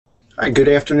Hi, good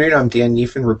afternoon. I'm Dan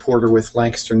Neefan, reporter with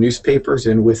Lancaster Newspapers,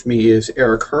 and with me is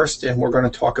Eric Horst, and we're going to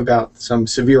talk about some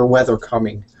severe weather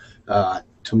coming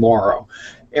tomorrow.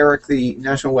 Eric, the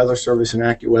National Weather Service and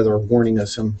AccuWeather are warning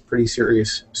us some pretty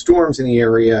serious storms in the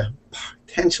area,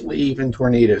 potentially even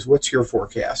tornadoes. What's your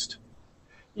forecast?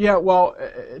 Yeah, well,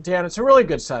 Dan, it's a really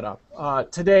good setup.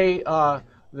 Today,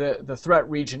 the threat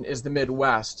region is the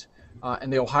Midwest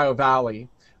and the Ohio Valley.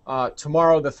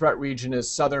 Tomorrow, the threat region is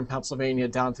southern Pennsylvania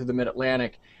down through the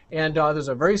Mid-Atlantic. And there's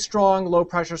a very strong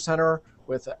low-pressure center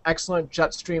with excellent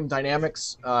jet stream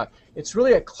dynamics. It's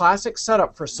really a classic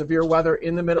setup for severe weather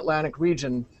in the Mid-Atlantic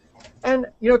region. And,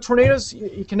 tornadoes,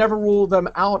 you can never rule them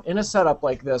out in a setup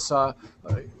like this.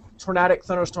 Tornadic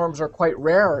thunderstorms are quite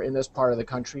rare in this part of the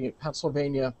country.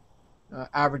 Pennsylvania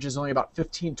averages only about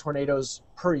 15 tornadoes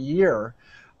per year.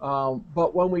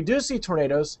 But when we do see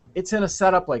tornadoes, it's in a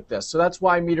setup like this. So that's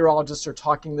why meteorologists are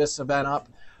talking this event up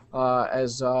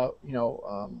as,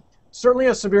 certainly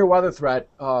a severe weather threat,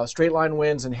 straight line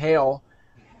winds and hail,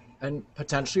 and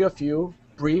potentially a few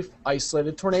brief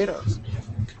isolated tornadoes.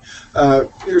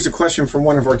 Here's a question from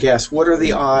one of our guests. What are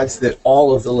the odds that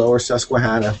all of the lower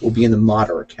Susquehanna will be in the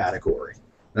moderate category?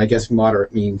 And I guess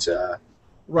moderate means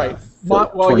right.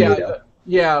 Tornado.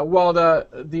 Well,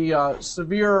 the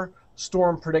severe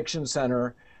storm prediction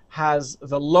center has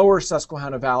the lower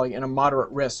Susquehanna Valley in a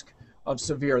moderate risk of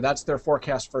severe. That's their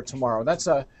forecast for tomorrow. That's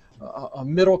a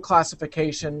middle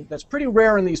classification that's pretty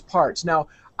rare in these parts. Now,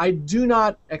 I do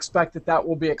not expect that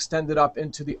will be extended up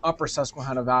into the upper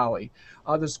Susquehanna Valley.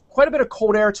 There's quite a bit of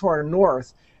cold air to our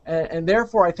north, and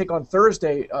therefore I think on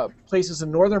Thursday, places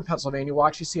in northern Pennsylvania will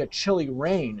actually see a chilly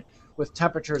rain with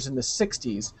temperatures in the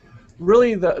 60s.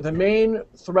 Really, the main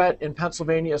threat in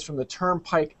Pennsylvania is from the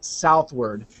Turnpike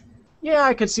southward. Yeah,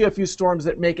 I could see a few storms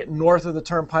that make it north of the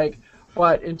Turnpike,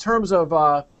 but in terms of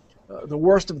the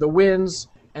worst of the winds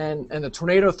and the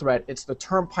tornado threat, it's the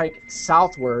Turnpike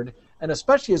southward, and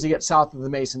especially as you get south of the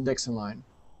Mason-Dixon line.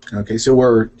 Okay, so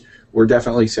we're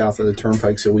definitely south of the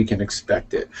Turnpike, so we can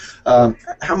expect it.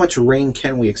 How much rain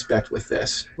can we expect with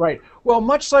this? Right. Well,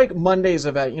 much like Monday's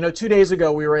event, 2 days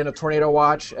ago we were in a tornado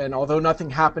watch, and although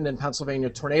nothing happened in Pennsylvania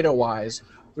tornado-wise,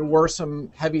 there were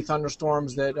some heavy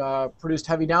thunderstorms that produced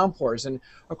heavy downpours. And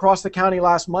across the county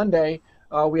last Monday,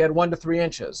 we had 1 to 3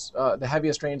 inches. The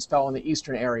heaviest rains fell in the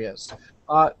eastern areas.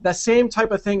 That same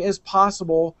type of thing is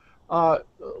possible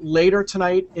later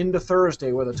tonight into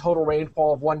Thursday with a total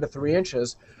rainfall of 1 to 3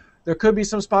 inches. There could be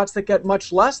some spots that get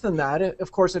much less than that.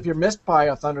 Of course, if you're missed by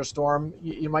a thunderstorm,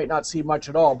 you might not see much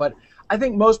at all. But I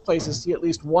think most places see at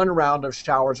least one round of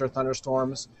showers or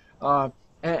thunderstorms.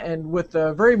 And with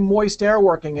the very moist air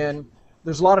working in,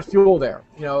 there's a lot of fuel there.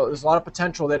 There's a lot of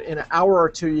potential that in an hour or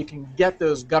two you can get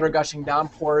those gutter gushing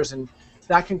downpours, and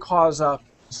that can cause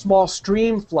small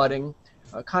stream flooding,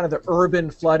 kind of the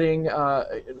urban flooding.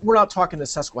 We're not talking the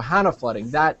Susquehanna flooding.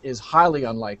 That is highly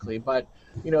unlikely. But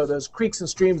those creeks and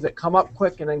streams that come up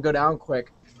quick and then go down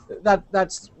quick,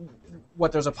 that's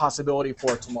what there's a possibility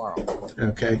for tomorrow.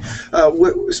 Okay.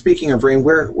 Speaking of rain,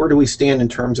 where do we stand in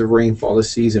terms of rainfall this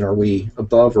season? Are we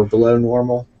above or below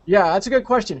normal? Yeah, that's a good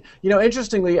question.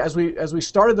 Interestingly, as we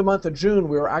started the month of June,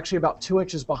 we were actually about 2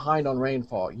 inches behind on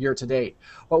rainfall year to date.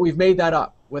 But we've made that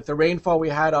up with the rainfall we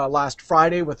had last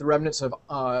Friday with the remnants of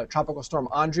Tropical Storm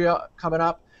Andrea coming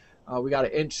up. We got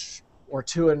 1 inch or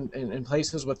 2 in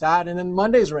places with that, and then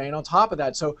Monday's rain on top of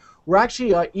that. So we're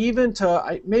actually even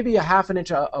to maybe a ½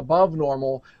 inch above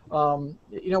normal.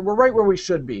 We're right where we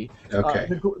should be. Okay.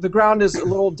 The ground is a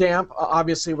little damp,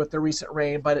 obviously, with the recent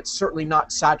rain, but it's certainly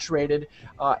not saturated,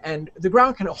 and the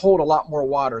ground can hold a lot more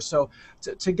water. So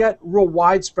to get real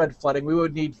widespread flooding, we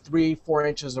would need 3-4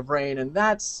 inches of rain, and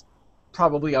that's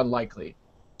probably unlikely.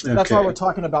 Okay. That's why we're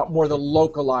talking about more the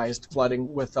localized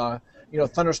flooding with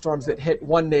thunderstorms that hit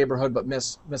one neighborhood but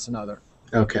miss another.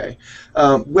 Okay.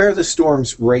 Where are the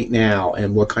storms right now,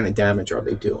 and what kind of damage are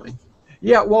they doing?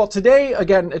 Yeah, well, today,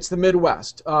 again, it's the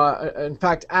Midwest. In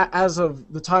fact, as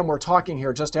of the time we're talking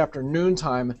here, just after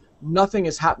noontime, nothing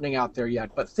is happening out there yet.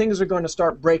 But things are going to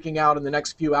start breaking out in the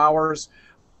next few hours.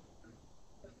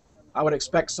 I would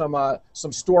expect some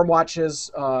storm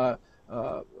watches,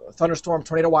 thunderstorm,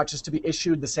 tornado watches to be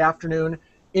issued this afternoon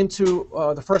into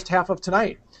the first half of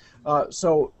tonight.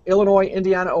 So Illinois,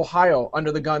 Indiana, Ohio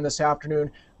under the gun this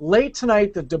afternoon. Late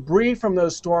tonight, the debris from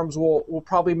those storms will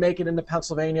probably make it into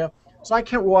Pennsylvania. So I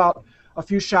can't rule out a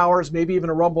few showers, maybe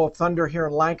even a rumble of thunder here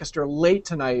in Lancaster late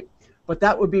tonight. But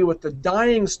that would be with the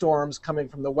dying storms coming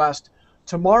from the west.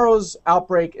 Tomorrow's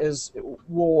outbreak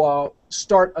will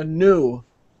start anew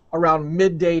around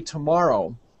midday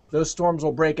tomorrow. Those storms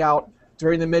will break out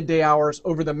during the midday hours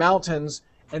over the mountains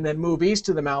and then move east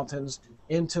of the mountains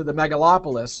into the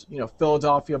megalopolis,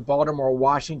 Philadelphia, Baltimore,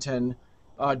 Washington,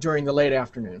 during the late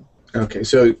afternoon. Okay,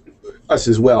 so us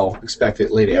as well expect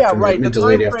it late Yeah, afternoon, right. mid The to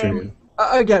late time frame, afternoon.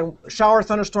 again, shower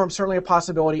thunderstorm certainly a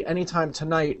possibility anytime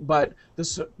tonight, but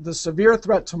the severe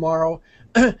threat tomorrow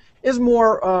is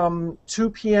more 2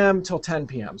 p.m. till 10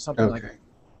 p.m., something like that. Okay,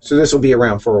 so this will be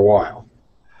around for a while.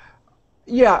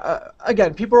 Yeah,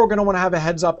 again, people are going to want to have a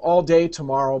heads up all day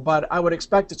tomorrow, but I would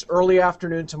expect it's early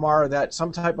afternoon tomorrow that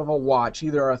some type of a watch,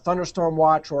 either a thunderstorm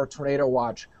watch or a tornado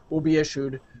watch, will be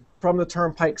issued from the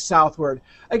turnpike southward.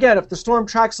 Again, if the storm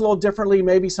tracks a little differently,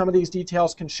 maybe some of these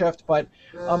details can shift, but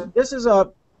this is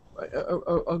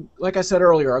like I said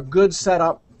earlier, a good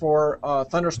setup for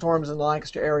thunderstorms in the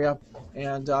Lancaster area,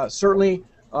 and certainly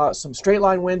some straight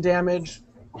line wind damage,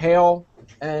 hail,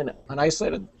 and an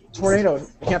isolated tornado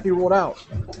can't be ruled out.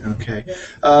 Okay.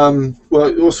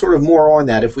 Well, sort of more on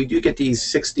that. If we do get these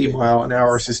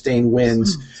 60-mile-an-hour sustained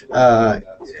winds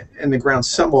and the ground's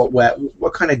somewhat wet,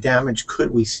 what kind of damage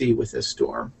could we see with this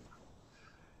storm?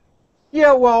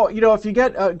 Yeah, well, if you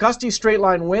get gusty straight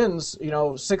line winds,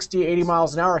 60, 80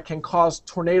 miles an hour can cause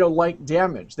tornado-like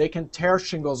damage. They can tear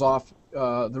shingles off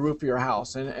the roof of your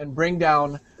house and bring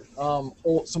down some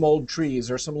old trees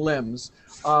or some limbs.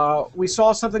 We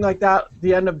saw something like that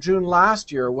the end of June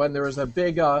last year when there was a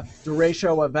big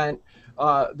derecho event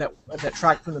that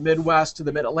tracked from the Midwest to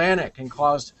the Mid-Atlantic and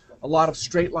caused a lot of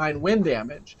straight line wind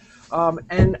damage.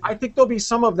 And I think there'll be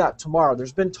some of that tomorrow.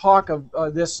 There's been talk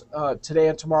of this today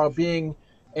and tomorrow being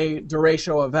a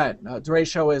derecho event.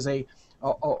 Derecho is a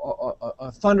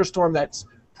thunderstorm that's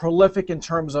prolific in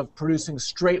terms of producing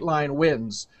straight line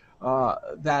winds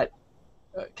that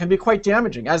can be quite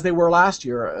damaging, as they were last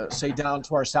year, say down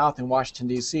to our south in Washington,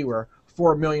 D.C., where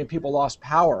 4 million people lost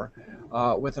power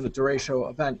within a derecho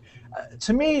event.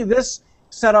 To me, this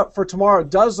setup for tomorrow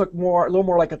does look a little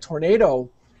more like a tornado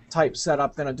type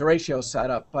setup than a derecho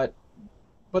setup, but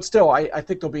still, I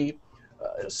think there'll be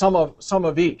some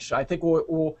of each. I think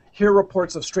we'll hear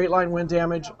reports of straight line wind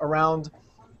damage around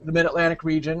the Mid-Atlantic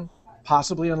region,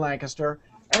 possibly in Lancaster,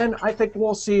 and I think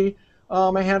we'll see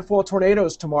a handful of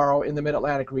tornadoes tomorrow in the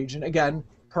Mid-Atlantic region. Again,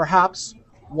 perhaps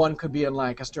one could be in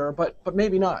Lancaster, but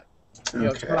maybe not.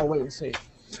 It's kind of wait and see.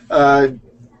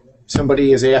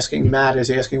 Somebody is asking, Matt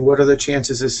is asking, what are the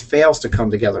chances this fails to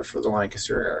come together for the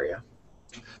Lancaster area?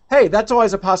 Hey, that's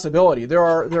always a possibility. There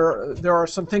are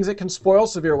some things that can spoil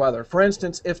severe weather. For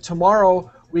instance, if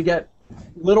tomorrow we get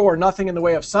little or nothing in the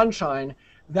way of sunshine,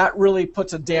 that really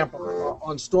puts a damper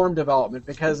on storm development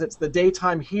because it's the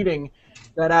daytime heating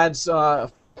that adds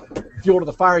fuel to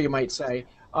the fire, you might say.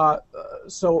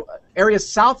 So areas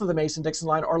south of the Mason-Dixon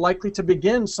line are likely to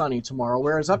begin sunny tomorrow,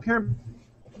 whereas up here in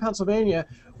Pennsylvania,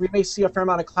 we may see a fair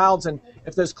amount of clouds, and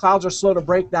if those clouds are slow to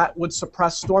break, that would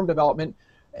suppress storm development,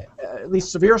 at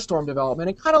least severe storm development.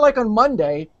 And kind of like on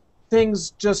Monday,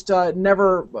 things just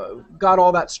never got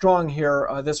all that strong here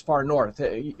this far north.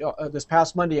 This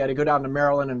past Monday, I had to go down to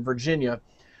Maryland and Virginia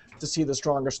to see the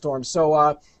stronger storms.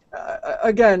 So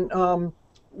again,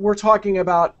 we're talking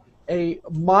about a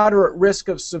moderate risk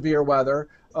of severe weather.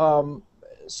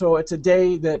 So it's a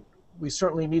day that we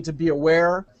certainly need to be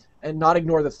aware and not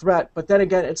ignore the threat. But then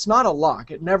again, it's not a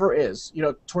lock. It never is.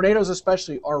 Tornadoes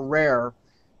especially are rare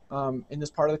in this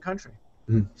part of the country.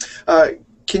 Mm-hmm.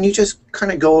 Can you just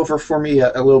kind of go over for me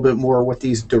a little bit more what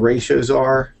these derechos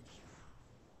are?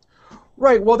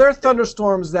 Right. Well, they're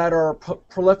thunderstorms that are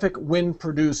prolific wind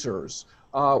producers,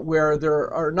 where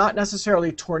there are not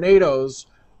necessarily tornadoes,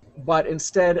 but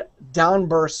instead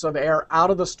downbursts of air out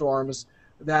of the storms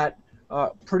that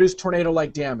produce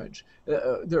tornado-like damage.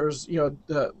 They're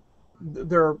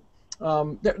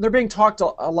being talked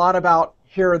a lot about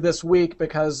here this week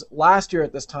because last year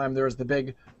at this time there was the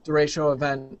big derecho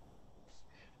event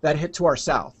that hit to our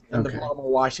south in the Baltimore,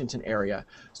 Washington area.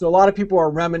 So a lot of people are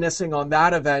reminiscing on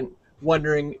that event,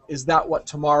 wondering, is that what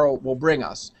tomorrow will bring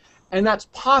us? And that's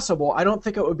possible. I don't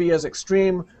think it would be as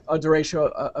extreme a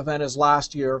derecho event as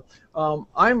last year.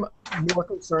 I'm more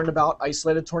concerned about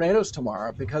isolated tornadoes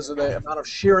tomorrow because of the amount of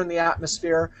shear in the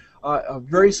atmosphere, a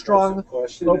very strong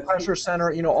low pressure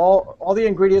center. All the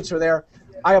ingredients are there.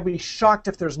 I'll be shocked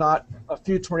if there's not a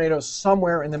few tornadoes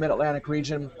somewhere in the Mid-Atlantic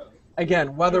region.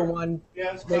 Again, whether one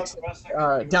makes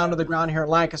it down to the ground here in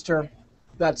Lancaster,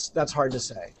 that's hard to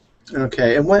say.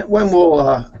 Okay, and when will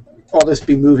all this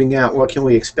be moving out? What can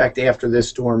we expect after this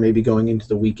storm, maybe going into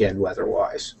the weekend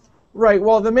weather-wise? Right,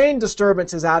 well, the main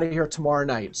disturbance is out of here tomorrow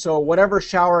night. So whatever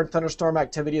shower and thunderstorm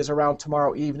activity is around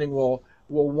tomorrow evening will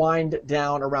wind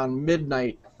down around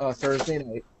midnight Thursday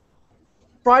night.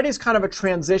 Friday's kind of a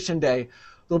transition day.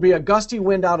 There'll be a gusty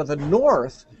wind out of the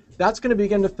north. That's going to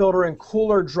begin to filter in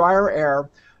cooler, drier air.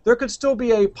 There could still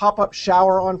be a pop-up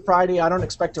shower on Friday. I don't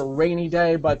expect a rainy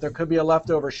day, but there could be a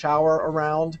leftover shower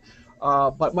around.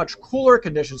 But much cooler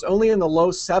conditions, only in the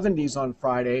low 70s on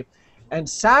Friday. And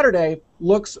Saturday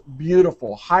looks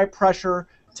beautiful. High pressure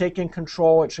taking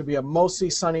control. It should be a mostly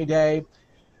sunny day.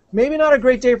 Maybe not a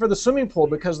great day for the swimming pool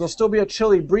because there'll still be a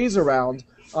chilly breeze around.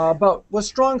 But with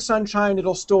strong sunshine,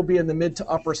 it'll still be in the mid to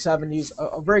upper 70s.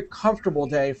 A very comfortable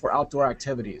day for outdoor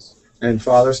activities. And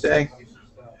Father's Day?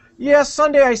 Yeah,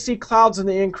 Sunday I see clouds in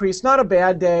the increase. Not a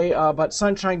bad day, but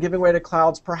sunshine giving way to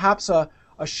clouds. Perhaps a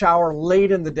shower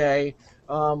late in the day,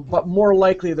 but more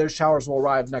likely those showers will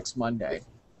arrive next Monday.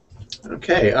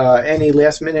 Okay. Any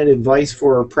last-minute advice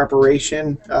for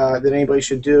preparation that anybody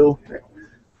should do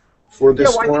for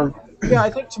this storm? I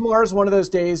think tomorrow's one of those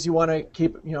days you want to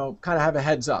keep, kind of have a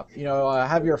heads up.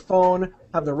 Have your phone,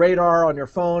 have the radar on your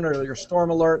phone or your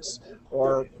storm alerts,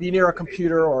 or be near a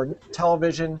computer or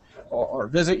television, or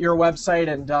visit your website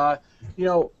and,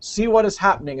 see what is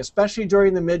happening, especially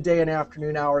during the midday and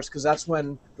afternoon hours, because that's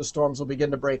when the storms will begin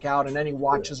to break out and any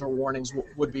watches or warnings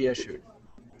would be issued.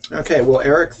 Okay, well,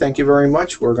 Eric, thank you very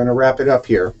much. We're going to wrap it up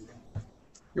here.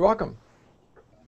 You're welcome.